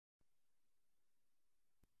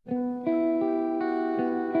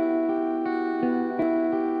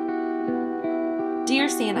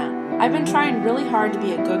Santa, I've been trying really hard to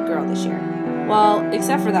be a good girl this year. Well,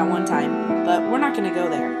 except for that one time, but we're not going to go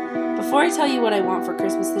there. Before I tell you what I want for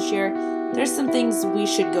Christmas this year, there's some things we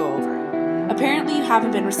should go over. Apparently you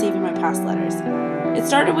haven't been receiving my past letters. It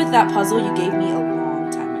started with that puzzle you gave me a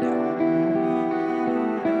long time ago.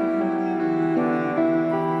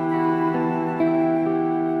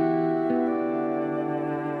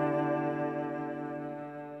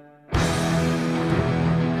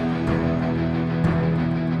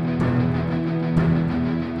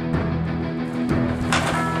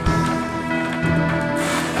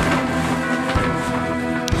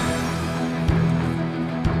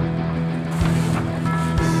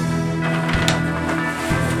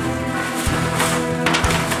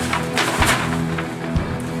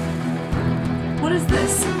 What is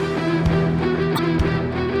this?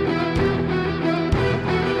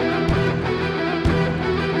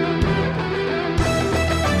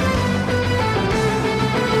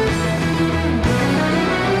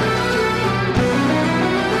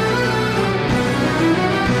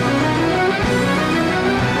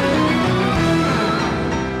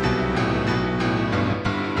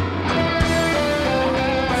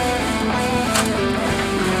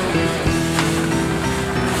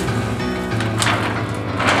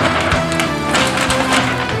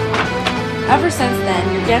 Ever since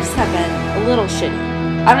then, your gifts have been a little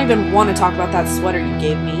shitty. I don't even want to talk about that sweater you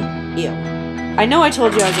gave me. Ew. I know I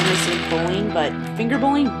told you I was interested in bowling, but finger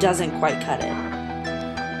bowling doesn't quite cut it.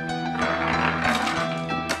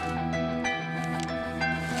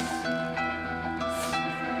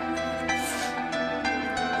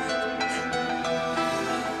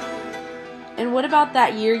 And what about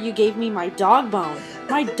that year you gave me my dog bone?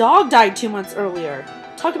 My dog died 2 months earlier.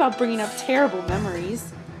 Talk about bringing up terrible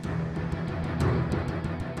memories.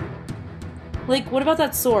 Like, what about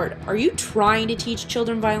that sword? Are you trying to teach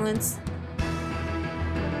children violence?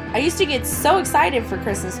 I used to get so excited for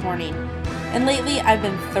Christmas morning, and lately I've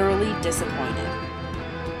been thoroughly disappointed.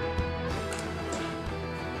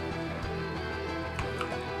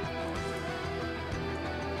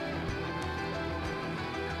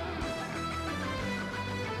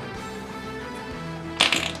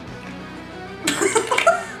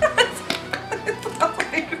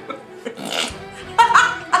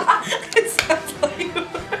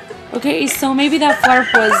 Okay, so maybe that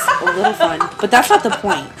flarp was a little fun, but that's not the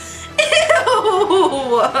point.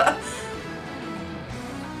 Ew!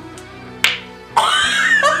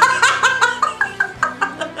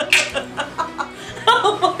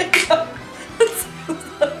 Oh my god. It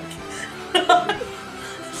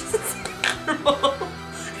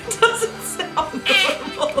doesn't sound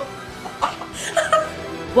normal.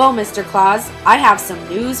 Well, Mr. Claus, I have some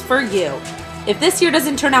news for you. If this year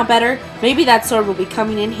doesn't turn out better, maybe that sword will be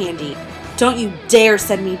coming in handy. Don't you dare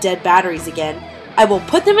send me dead batteries again. I will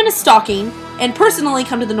put them in a stocking and personally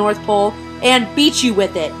come to the North Pole and beat you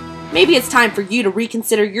with it. Maybe it's time for you to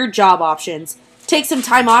reconsider your job options. Take some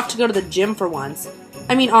time off to go to the gym for once.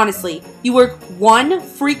 I mean, honestly, you work one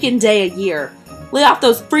freaking day a year. Lay off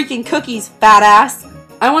those freaking cookies, fat ass.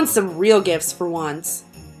 I want some real gifts for once.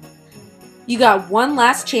 You got one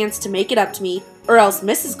last chance to make it up to me, or else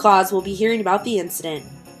Mrs. Claus will be hearing about the incident.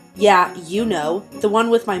 Yeah, you know, the one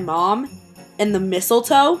with my mom and the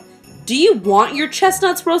mistletoe. Do you want your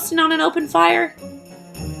chestnuts roasting on an open fire?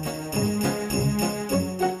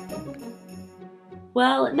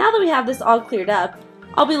 Well, now that we have this all cleared up,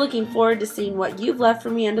 I'll be looking forward to seeing what you've left for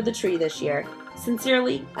me under the tree this year.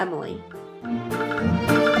 Sincerely, Emily.